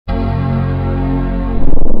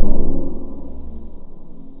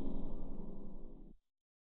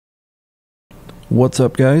What's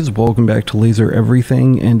up guys, welcome back to Laser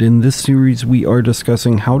Everything, and in this series we are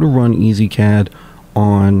discussing how to run Ezcad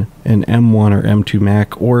on an M1 or M2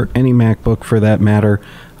 Mac, or any MacBook for that matter.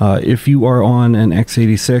 If you are on an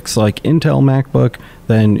x86 like Intel MacBook,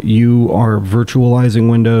 then you are virtualizing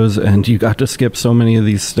Windows and you got to skip so many of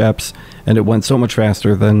these steps and it went so much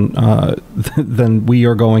faster than we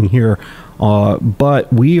are going here.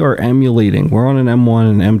 But we are emulating, we're on an M1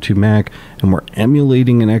 and M2 Mac, and we're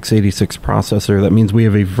emulating an x86 processor. That means we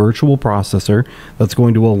have a virtual processor that's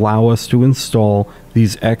going to allow us to install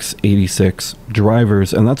these x86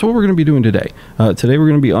 drivers, and that's what we're going to be doing today. Today we're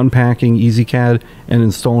going to be unpacking Ezcad and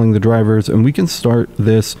installing the drivers, and we can start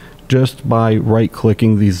this just by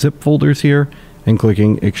right-clicking these zip folders here and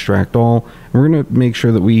clicking extract all. And we're going to make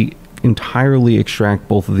sure that we entirely extract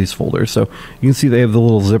both of these folders. So you can see they have the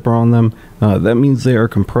little zipper on them. That means they are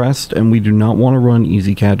compressed, and we do not want to run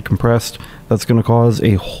Ezcad compressed. That's going to cause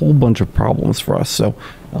a whole bunch of problems for us. So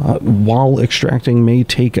while extracting may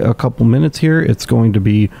take a couple minutes here, it's going to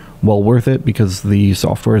be well worth it because the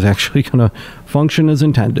software is actually going to function as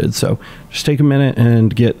intended. So just take a minute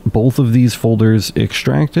and get both of these folders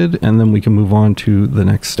extracted, and then we can move on to the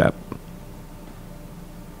next step.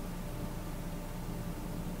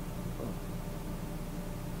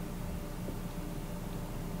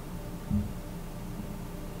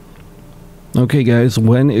 Okay guys,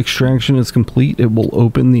 when extraction is complete, it will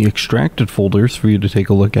open the extracted folders for you to take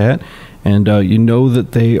a look at, and you know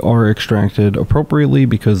that they are extracted appropriately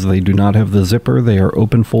because they do not have the zipper. They are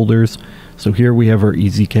open folders. So here we have our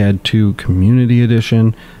Ezcad 2 Community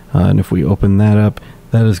Edition, and if we open that up,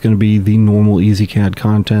 that is going to be the normal Ezcad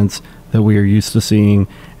contents that we are used to seeing.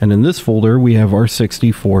 And in this folder we have our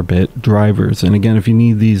 64-bit drivers, and again, if you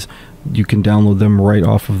need these, you can download them right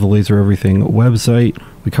off of the Laser Everything website.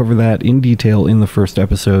 We cover that in detail in the first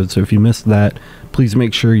episode, so if you missed that, please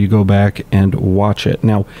make sure you go back and watch it.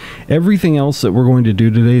 Now, everything else that we're going to do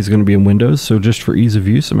today is going to be in Windows, so just for ease of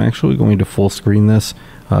use, I'm actually going to full screen this,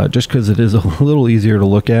 just because it is a little easier to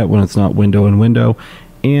look at when it's not window in window,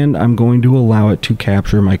 and I'm going to allow it to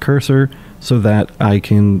capture my cursor so that I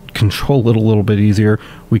can control it a little bit easier.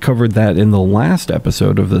 We covered that in the last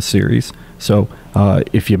episode of this series, so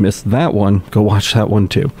if you missed that one, go watch that one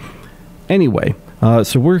too. Anyway,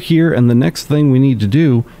 so we're here, and the next thing we need to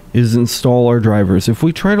do is install our drivers. If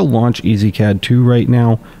we try to launch Ezcad 2 right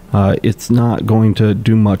now, it's not going to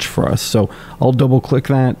do much for us. So I'll double click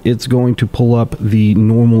that. It's going to pull up the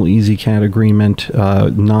normal Ezcad agreement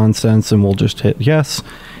nonsense, and we'll just hit yes.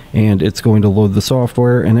 And it's going to load the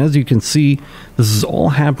software, and as you can see, this is all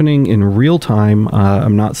happening in real time.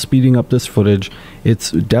 I'm not speeding up this footage.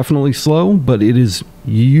 It's definitely slow, but it is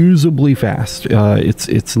usably fast.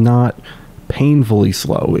 It's not painfully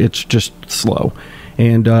slow, it's just slow.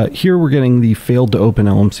 And here we're getting the failed to open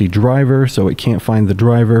LMC driver, so it can't find the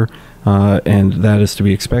driver, and that is to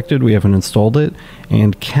be expected. We haven't installed it,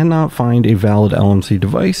 and cannot find a valid LMC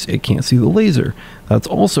device. It can't see the laser. That's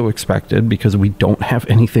also expected because we don't have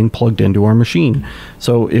anything plugged into our machine.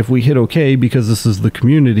 So if we hit OK, because this is the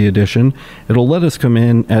Community Edition, it'll let us come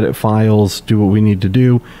in, edit files, do what we need to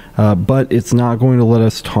do, but it's not going to let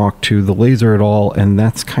us talk to the laser at all, and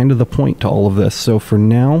that's kind of the point to all of this. So for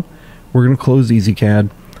now, we're going to close Ezcad.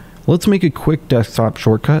 Let's make a quick desktop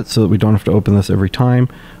shortcut so that we don't have to open this every time.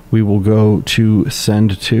 We will go to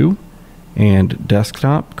Send To and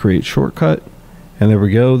Desktop, create shortcut, and there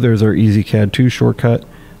we go. There's our Ezcad 2 shortcut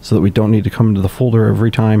so that we don't need to come into the folder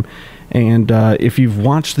every time. And if you've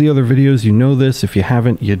watched the other videos, you know this. If you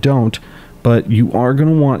haven't, you don't. But you are going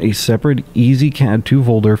to want a separate Ezcad 2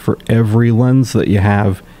 folder for every lens that you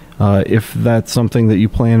have. If that's something that you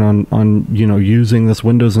plan on using this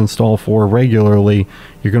Windows install for regularly,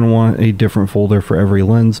 you're going to want a different folder for every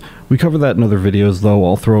lens. We cover that in other videos, though.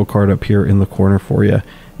 I'll throw a card up here in the corner for you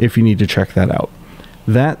if you need to check that out.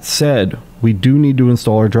 That said, we do need to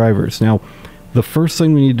install our drivers. Now, the first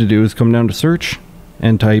thing we need to do is come down to search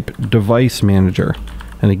and type Device Manager.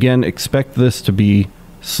 And again, expect this to be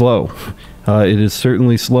slow. It is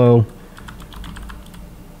certainly slow.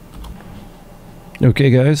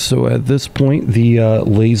 Okay guys, so at this point the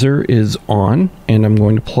laser is on, and I'm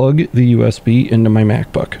going to plug the USB into my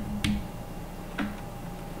MacBook.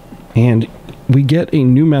 And we get a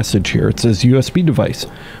new message here. It says USB device.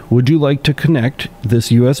 Would you like to connect this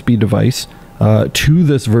USB device to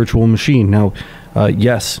this virtual machine? Now,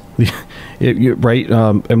 yes, right,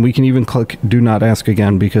 and we can even click Do Not Ask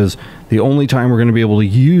Again, because the only time we're going to be able to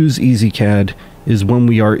use Ezcad is when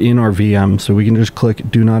we are in our VM. So we can just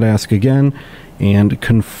click Do Not Ask Again and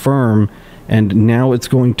confirm, and now it's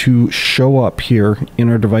going to show up here in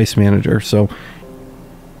our device manager. So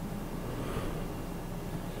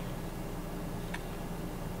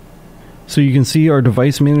So you can see our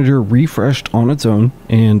device manager refreshed on its own,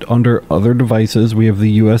 and under other devices we have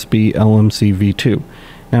the USB LMC V2.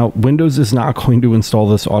 Now Windows is not going to install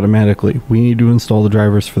this automatically. We need to install the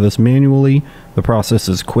drivers for this manually. The process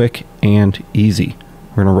is quick and easy.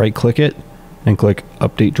 We're going to right click it and click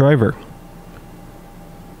Update Driver.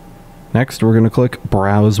 Next we're going to click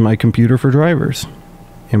Browse My Computer for Drivers,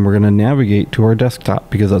 and we're going to navigate to our desktop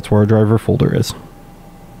because that's where our driver folder is.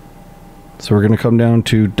 So we're going to come down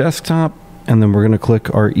to Desktop, and then we're going to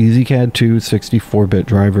click our Ezcad 2 64-bit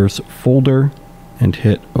drivers folder and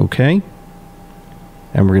hit OK.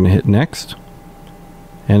 And we're going to hit Next.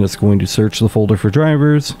 And it's going to search the folder for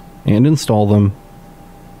drivers and install them.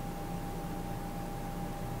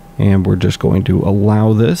 And we're just going to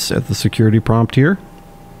allow this at the security prompt here.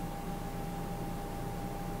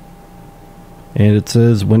 And it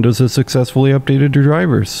says Windows has successfully updated your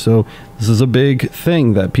drivers. So this is a big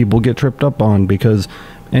thing that people get tripped up on, because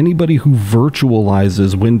anybody who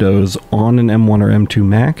virtualizes Windows on an M1 or M2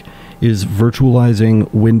 Mac is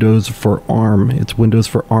virtualizing Windows for ARM. It's Windows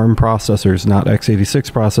for ARM processors, not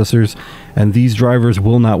x86 processors, and these drivers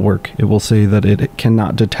will not work. It will say that it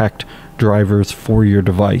cannot detect drivers for your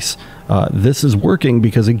device. This is working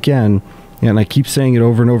because, again, and I keep saying it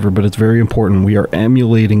over and over, but it's very important, we are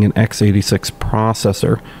emulating an x86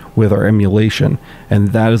 processor with our emulation, and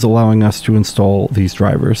that is allowing us to install these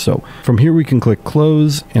drivers. So from here we can click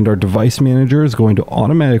Close, and our device manager is going to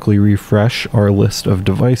automatically refresh our list of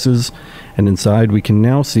devices, and inside we can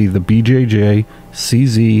now see the BJJ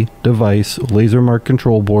CZ device laser mark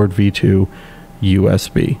control board V2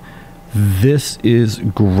 USB. This is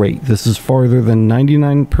great. This is farther than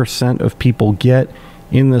 99% of people get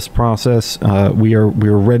in this process. We are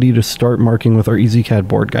ready to start marking with our Ezcad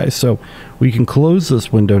board, guys. So we can close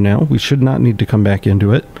this window now. We should not need to come back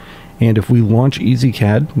into it. And if we launch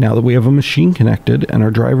Ezcad, now that we have a machine connected and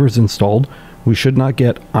our drivers installed, we should not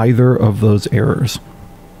get either of those errors.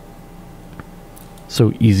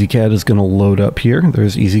 So Ezcad is going to load up here.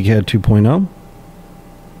 There's Ezcad 2.0.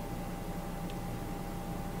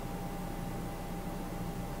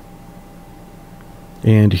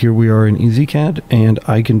 And here we are in Ezcad, and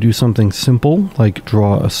I can do something simple like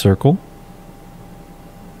draw a circle.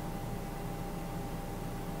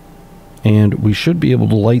 And we should be able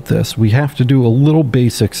to light this. We have to do a little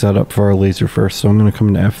basic setup for our laser first. So I'm going to come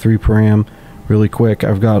into F3 param really quick.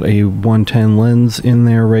 I've got a 110 lens in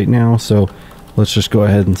there right now, so let's just go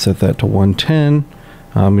ahead and set that to 110.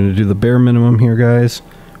 I'm going to do the bare minimum here, guys.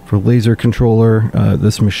 For laser controller,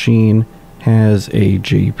 this machine has a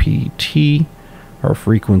JPT. Our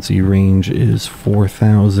frequency range is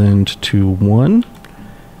 4000 to 1.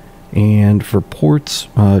 And for ports,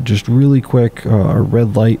 just really quick, our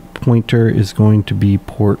red light pointer is going to be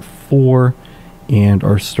port 4, and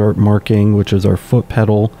our start marking, which is our foot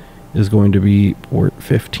pedal, is going to be port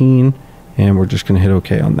 15, and we're just going to hit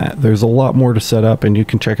OK on that. There's a lot more to set up, and you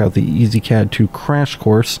can check out the Ezcad 2 crash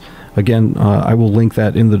course. Again, I will link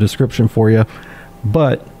that in the description for you,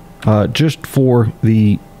 but just for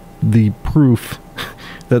the proof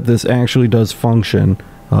that this actually does function,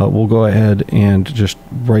 we'll go ahead and just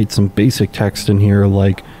write some basic text in here,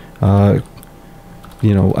 like,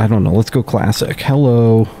 you know, I don't know, let's go classic,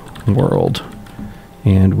 hello world,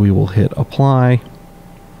 and we will hit apply,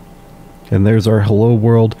 and there's our hello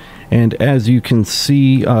world. And as you can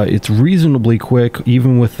see, it's reasonably quick,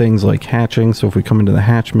 even with things like hatching. So if we come into the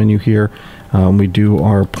hatch menu here, we do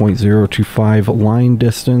our 0.025 line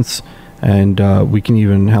distance, and we can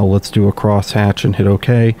even, hell, let's do a cross hatch and hit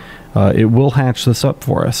OK. It will hatch this up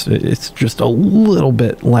for us. It's just a little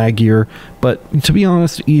bit laggier, but to be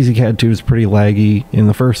honest, Ezcad 2 is pretty laggy in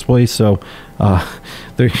the first place, so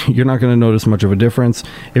you're not going to notice much of a difference.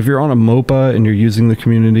 If you're on a MOPA and you're using the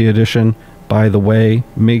Community Edition, by the way,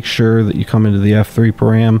 make sure that you come into the F3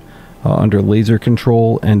 param under laser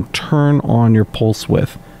control and turn on your pulse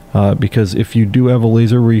width, because if you do have a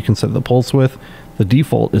laser where you can set the pulse width, the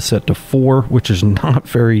default is set to 4, which is not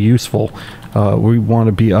very useful. We want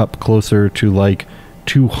to be up closer to like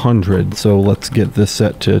 200, so let's get this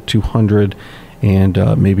set to 200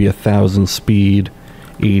 and maybe 1000 speed,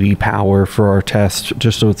 80 power for our test,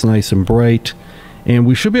 just so it's nice and bright. And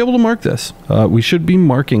we should be able to mark this. We should be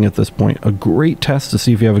marking at this point. A great test to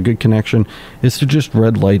see if you have a good connection is to just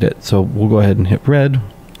red light it. So we'll go ahead and hit red.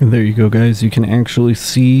 And there you go, guys. You can actually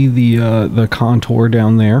see the contour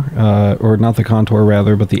down there, or not the contour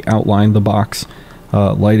rather, but the outline, the box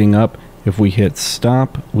lighting up. If we hit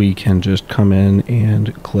stop, we can just come in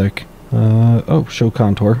and click, oh, show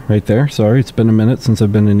contour right there. Sorry, it's been a minute since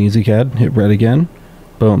I've been in Ezcad. Hit red again.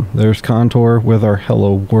 Boom, there's contour with our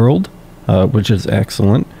hello world, which is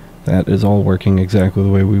excellent. That is all working exactly the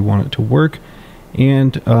way we want it to work.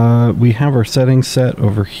 And we have our settings set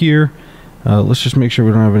over here. Let's just make sure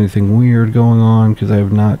we don't have anything weird going on, because I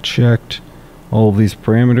have not checked all of these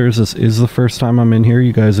parameters. This is the first time I'm in here.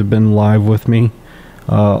 You guys have been live with me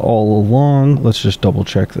all along. Let's just double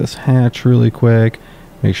check this hatch really quick.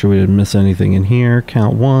 Make sure we didn't miss anything in here.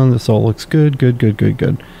 Count 1. This all looks good.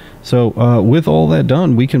 Good. So with all that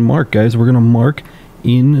done, we can mark, guys. We're going to mark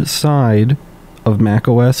inside of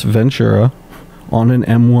macOS Ventura on an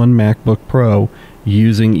M1 MacBook Pro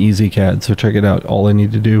using Ezcad. So check it out. All I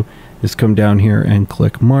need to do is come down here and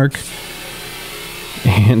click mark.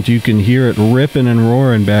 And you can hear it ripping and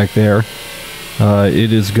roaring back there.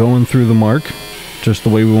 It is going through the mark just the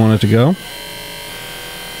way we want it to go.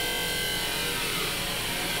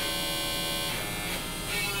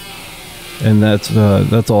 And that's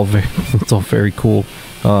all very cool.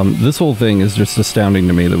 This whole thing is just astounding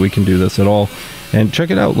to me that we can do this at all. And check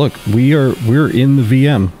it out. Look, we're in the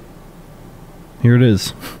VM. Here it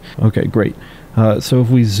is. Okay, great. So if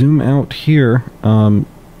we zoom out here,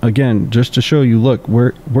 again, just to show you, look,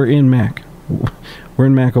 we're in Mac. We're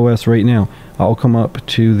in Mac OS right now. I'll come up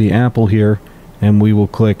to the Apple here, and we will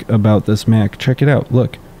click about this Mac. Check it out.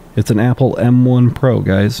 Look, it's an Apple M1 Pro,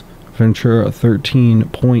 guys. Ventura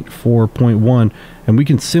 13.4.1, and we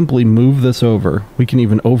can simply move this over. We can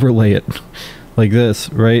even overlay it like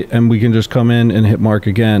this, right? And we can just come in and hit mark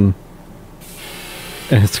again,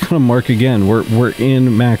 and it's gonna mark again. We're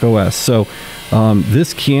in Mac OS. So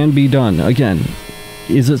this can be done. Again,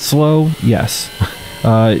 is it slow? Yes.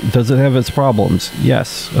 Does it have its problems?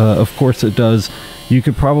 Yes, of course it does. You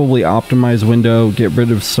could probably optimize window, get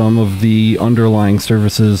rid of some of the underlying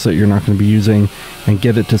services that you're not going to be using, and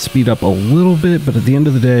get it to speed up a little bit, but at the end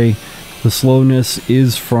of the day, the slowness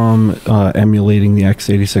is from emulating the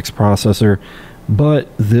x86 processor. But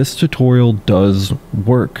this tutorial does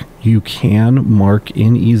work. You can mark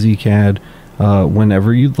in Ezcad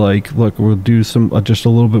whenever you'd like. Look, we'll do some just a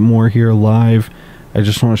little bit more here live. I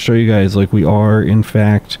just want to show you guys, like, we are in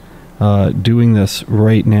fact doing this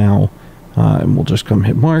right now. And we'll just come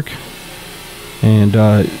hit mark, and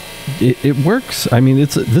it works. I mean,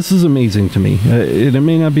 this is amazing to me. It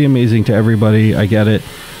may not be amazing to everybody. I get it.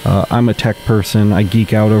 I'm a tech person. I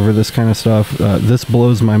geek out over this kind of stuff. This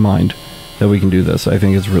blows my mind that we can do this. I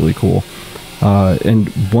think it's really cool.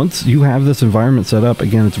 And once you have this environment set up,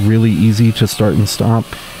 again, it's really easy to start and stop.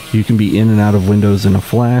 You can be in and out of Windows in a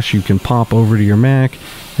flash. You can pop over to your Mac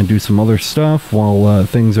and do some other stuff while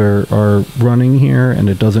things are running here, and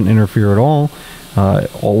it doesn't interfere at all.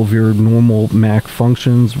 All of your normal Mac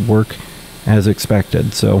functions work as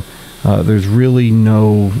expected. So there's really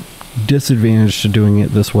no disadvantage to doing it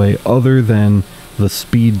this way other than the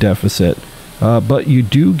speed deficit. But you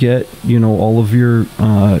do get, you know, all of your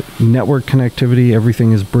network connectivity.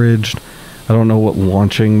 Everything is bridged. I don't know what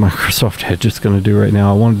launching Microsoft Edge is going to do right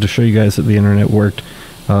now. I wanted to show you guys that the internet worked,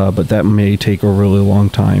 but that may take a really long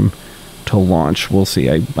time to launch. We'll see.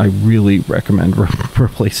 I really recommend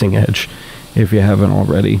replacing Edge if you haven't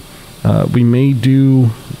already. We may do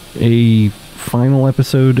a final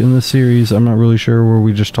episode in this series. I'm not really sure, where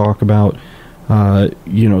we just talk about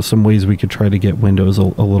you know, some ways we could try to get Windows a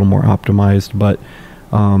little more optimized. But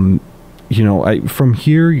you know, from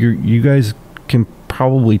here, you guys can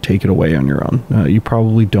probably take it away on your own. You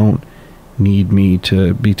probably don't need me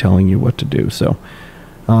to be telling you what to do. So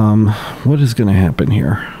what is going to happen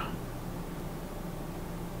here?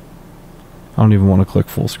 I don't even want to click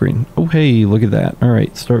full screen. Oh, hey, look at that. All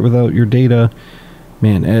right, start without your data.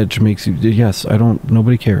 Man, Edge makes you... Yes,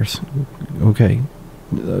 nobody cares. Okay.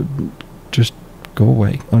 Just go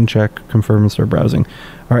away. Uncheck, confirm, and start browsing.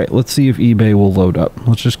 All right, let's see if eBay will load up.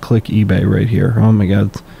 Let's just click eBay right here. Oh my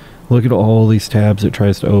God. Look at all these tabs it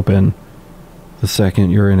tries to open the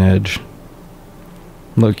second you're in Edge.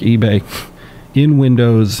 Look, eBay. In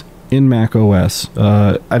Windows, in Mac OS.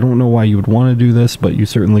 I don't know why you would want to do this, but you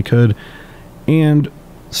certainly could. And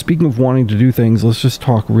speaking of wanting to do things, let's just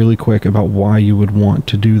talk really quick about why you would want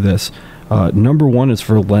to do this. Number one is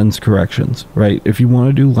for lens corrections, right? If you want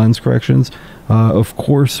to do lens corrections, of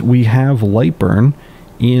course, we have Lightburn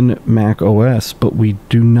in Mac OS, but we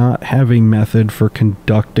do not have a method for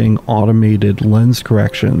conducting automated lens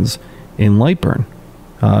corrections in Lightburn.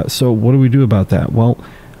 So what do we do about that? Well,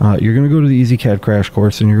 you're going to go to the Ezcad crash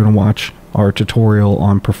course and you're going to watch our tutorial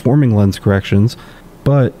on performing lens corrections.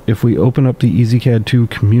 But if we open up the Ezcad 2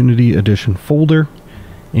 Community Edition folder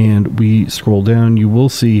and we scroll down, you will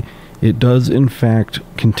see it does in fact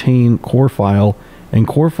contain core file, and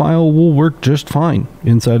core file will work just fine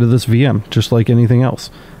inside of this VM, just like anything else.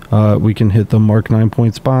 We can hit the Mark 9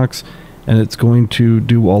 points box and it's going to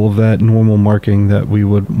do all of that normal marking that we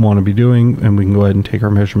would want to be doing, and we can go ahead and take our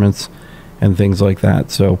measurements and things like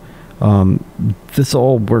that. So this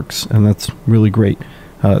all works, and that's really great.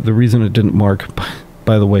 The reason it didn't mark,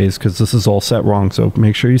 by the way, is because this is all set wrong, so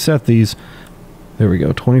make sure you set these. There we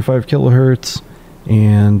go, 25 kilohertz,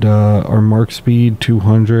 and our mark speed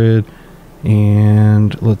 200.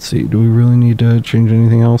 And let's see, do we really need to change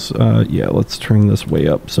anything else? Yeah, let's turn this way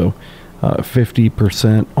up, so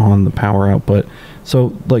 50% on the power output.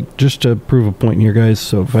 So like, just to prove a point here, guys,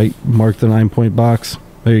 so if I mark the 9-point box,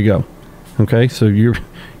 there you go. Okay, so you're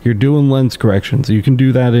doing lens corrections. You can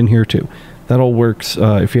do that in here too. That all works.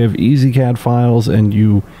 If you have Ezcad files and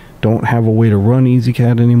you don't have a way to run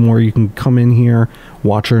Ezcad anymore, you can come in here,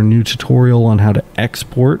 watch our new tutorial on how to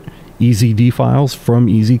export EZD files from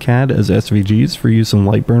Ezcad as SVGs for use in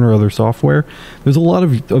Lightburn or other software. There's a lot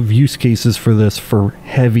of use cases for this for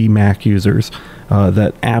heavy Mac users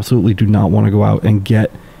that absolutely do not want to go out and get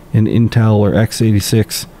an Intel or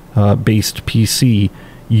x86 based PC.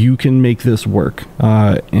 You can make this work,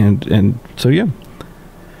 and so yeah,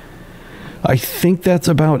 I think that's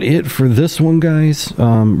about it for this one, guys.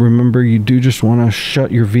 Remember, you do just want to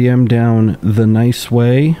shut your VM down the nice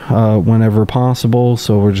way whenever possible.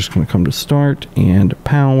 So we're just going to come to start and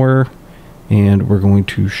power, and we're going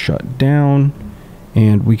to shut down,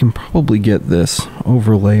 and we can probably get this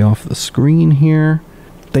overlay off the screen here.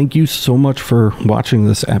 Thank you so much for watching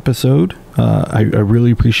this episode. I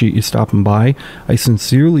really appreciate you stopping by. I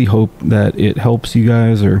sincerely hope that it helps you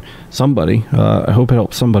guys or somebody. I hope it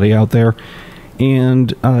helps somebody out there.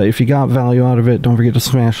 And if you got value out of it, don't forget to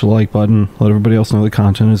smash the like button. Let everybody else know the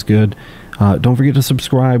content is good. Don't forget to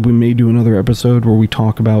subscribe. We may do another episode where we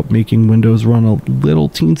talk about making Windows run a little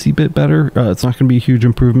teensy bit better. It's not going to be a huge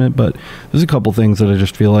improvement, but there's a couple things that I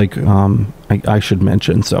just feel like I should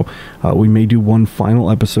mention. So we may do one final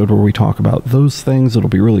episode where we talk about those things. It'll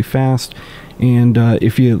be really fast. And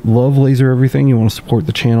if you love Laser Everything, you want to support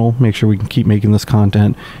the channel, make sure we can keep making this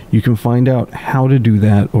content. You can find out how to do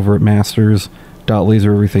that over at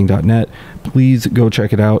masters.lasereverything.net. Please go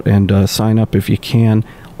check it out and sign up if you can.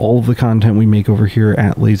 All of the content we make over here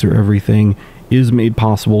at Laser Everything is made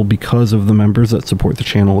possible because of the members that support the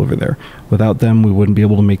channel over there. Without them, we wouldn't be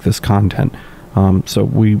able to make this content. So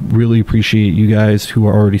we really appreciate you guys who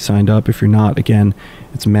are already signed up. If you're not, again,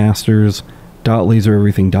 it's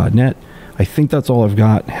masters.lasereverything.net. I think that's all I've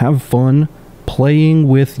got. Have fun playing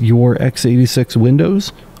with your x86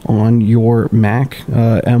 Windows on your Mac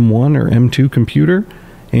M1 or M2 computer,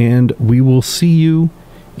 and we will see you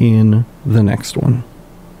in the next one.